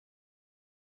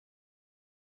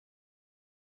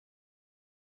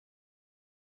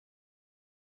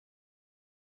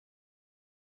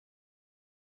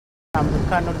I'm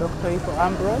Col Dr.Oiko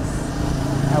Ambrose.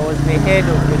 I was the head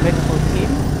of the medical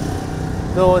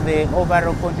team, though the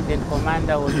overall contingent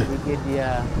commander was Brig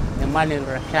Gen Emmanuel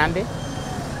Rwashande.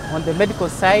 On the medical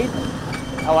side,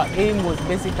 our aim was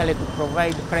basically to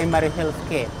provide primary health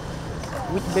care,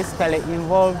 which basically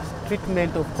involved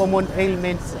treatment of common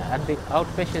ailments at the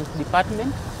outpatient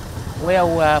department,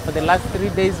 where for the last 3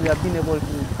 days we have been able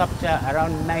to capture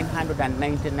around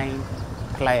 999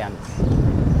 clients.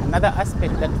 Another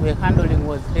aspect that we're handling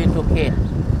was dental care.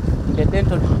 In the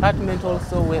dental department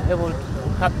also we're able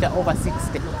to capture over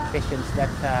 60 patients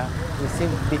that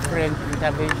received different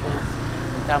interventions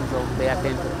in terms of their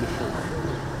dental issues.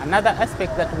 Another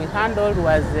aspect that we handled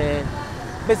was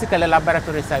basically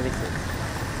laboratory services.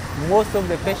 Most of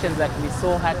the patients that we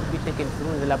saw had to be taken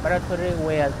through the laboratory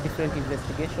where different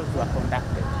investigations were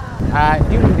conducted.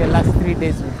 During the last 3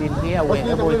 days we've been here, we're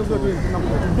able to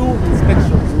do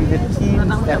inspections with the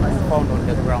teams that we found on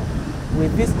the ground. We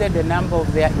visited a number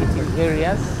of their eating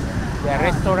areas, their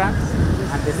restaurants,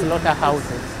 and the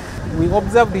slaughterhouses. We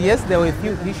observed, yes, there were a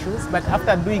few issues, but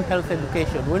after doing health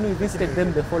education, when we visited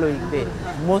them the following day,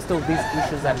 most of these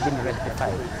issues had been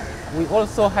rectified. We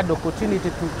also had the opportunity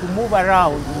to move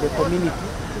around in the community.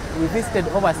 We visited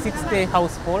over 60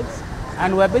 households,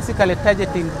 and we're basically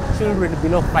targeting children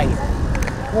below 5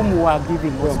 whom we are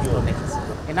giving well-beings.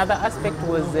 Another aspect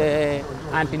was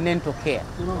antenatal care.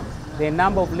 The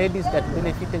number of ladies that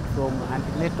benefited from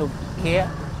antenatal care,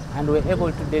 and were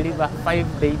able to deliver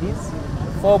 5 babies,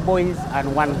 4 boys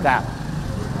and 1 girl.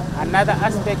 Another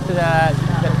aspect that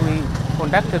we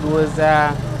conducted was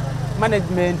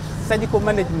surgical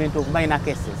management of minor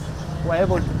cases. We were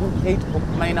able to do 8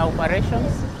 minor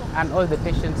operations, and all the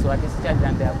patients were discharged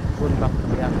and they have gone back to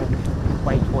their home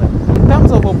quite well. In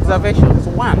terms of observations,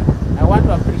 one, I want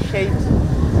to appreciate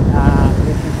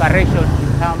the preparation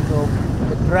in terms of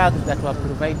the drugs that were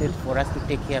provided for us to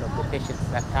take care of the patients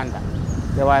that turned up.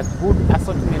 There was good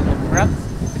assortment of drugs.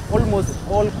 Almost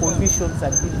all conditions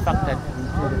had been factored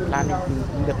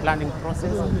into the planning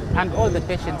process, and all the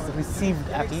patients received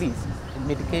at least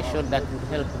medication that would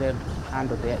help them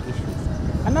handle their issues.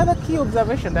 Another key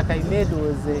observation that I made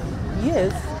was,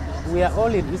 yes, we are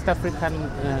all in East African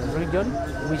region.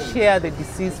 We share the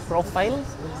disease profiles,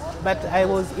 but I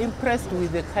was impressed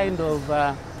with the kind of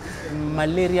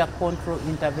malaria control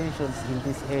interventions in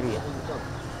this area.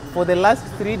 For the last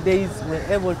 3 days, we were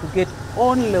able to get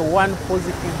only 1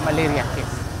 positive malaria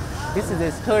case. This is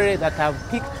a story that I've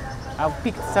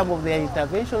picked some of their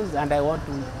interventions, and I want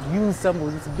to use some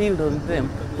of this, build on them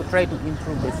to try to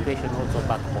improve the situation also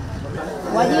back home.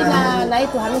 Kwa jina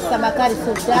naitwa Hamisa Bakari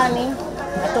Sultani,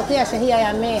 natokea shehia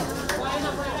ya Mea.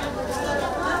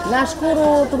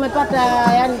 Nashukuru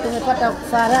tumepata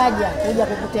faraja kuja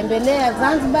kukutembelea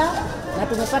Zanzibar, na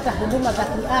tumepata huduma za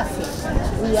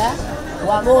kiafya ya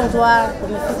wagonjwa,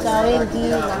 tumefika wengi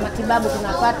na matibabu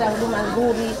tunapata huduma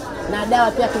nzuri, na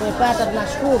dawa pia tumepata,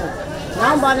 tunashukuru.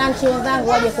 Naomba wananchi wenzangu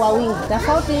waje kwa wingi.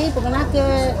 Tofauti ipo manake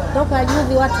toka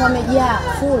juzi watu wamejaa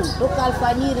full, toka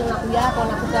alfajiri unakuja hapa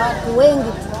unakuta watu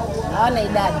wengi hawana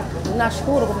idadi.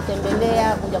 Tunashukuru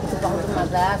kumtembelea, kuja kutupa huduma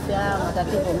za afya,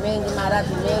 matatizo mengi,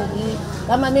 maradhi mengi.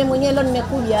 Kama mimi mwenyewe leo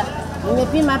nimekuja,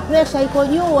 nimepima pressure iko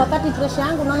juu, wakati pressure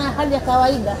yangu naona hali ya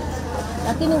kawaida.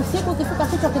 Lakini usiku ukifika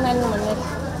kichwa kinaniuma,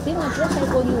 nimepima pressure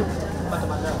iko juu.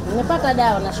 Nimepata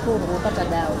dawa, nashukuru nimepata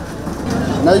dawa.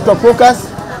 Naitwa Focus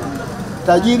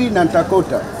tajiri na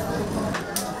Ntakota.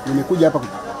 Nimekuja hapa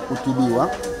kutibiwa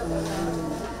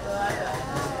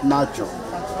macho.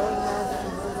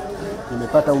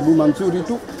 Nimepata huduma nzuri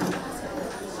tu.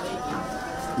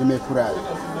 Nimefurahi.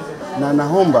 Na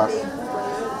naomba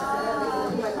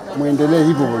muendelee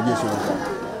hivyo jeshi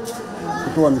la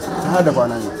kutoa msaada kwa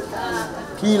wananchi.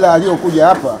 Kila aliyokuja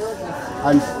hapa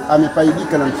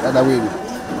amefaidika na msaada wenu.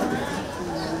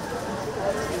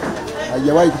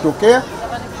 Haijawahi kutokea.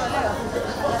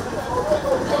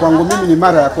 Kwangu mimi ni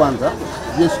mara ya kwanza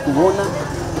jeshi kuona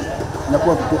na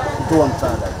kutoa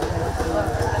msaada.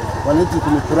 Wananchi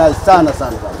tumefurahi sana.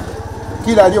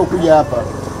 Kila aliyokuja hapa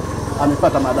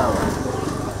amepata madawa,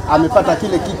 amepata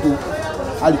kile kitu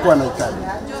alikuwa anahitaji.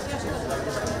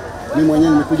 Mimi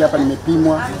mwenyewe nimekuja hapa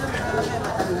nimepimwa,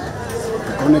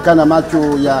 kaonekana macho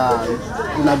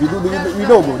kuna vidudu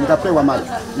vidogo, nikapewa macho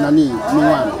miwani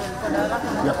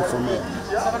ya kusomea.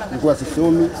 Nilikuwa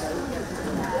sisomi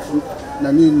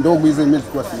ndogo hizo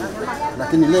imezikuwa sisi.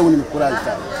 Lakini leo nimefurahi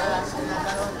sana.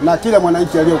 Na kila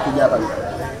mwananchi aliyokuja hapa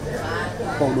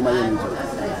kwa huduma yenu.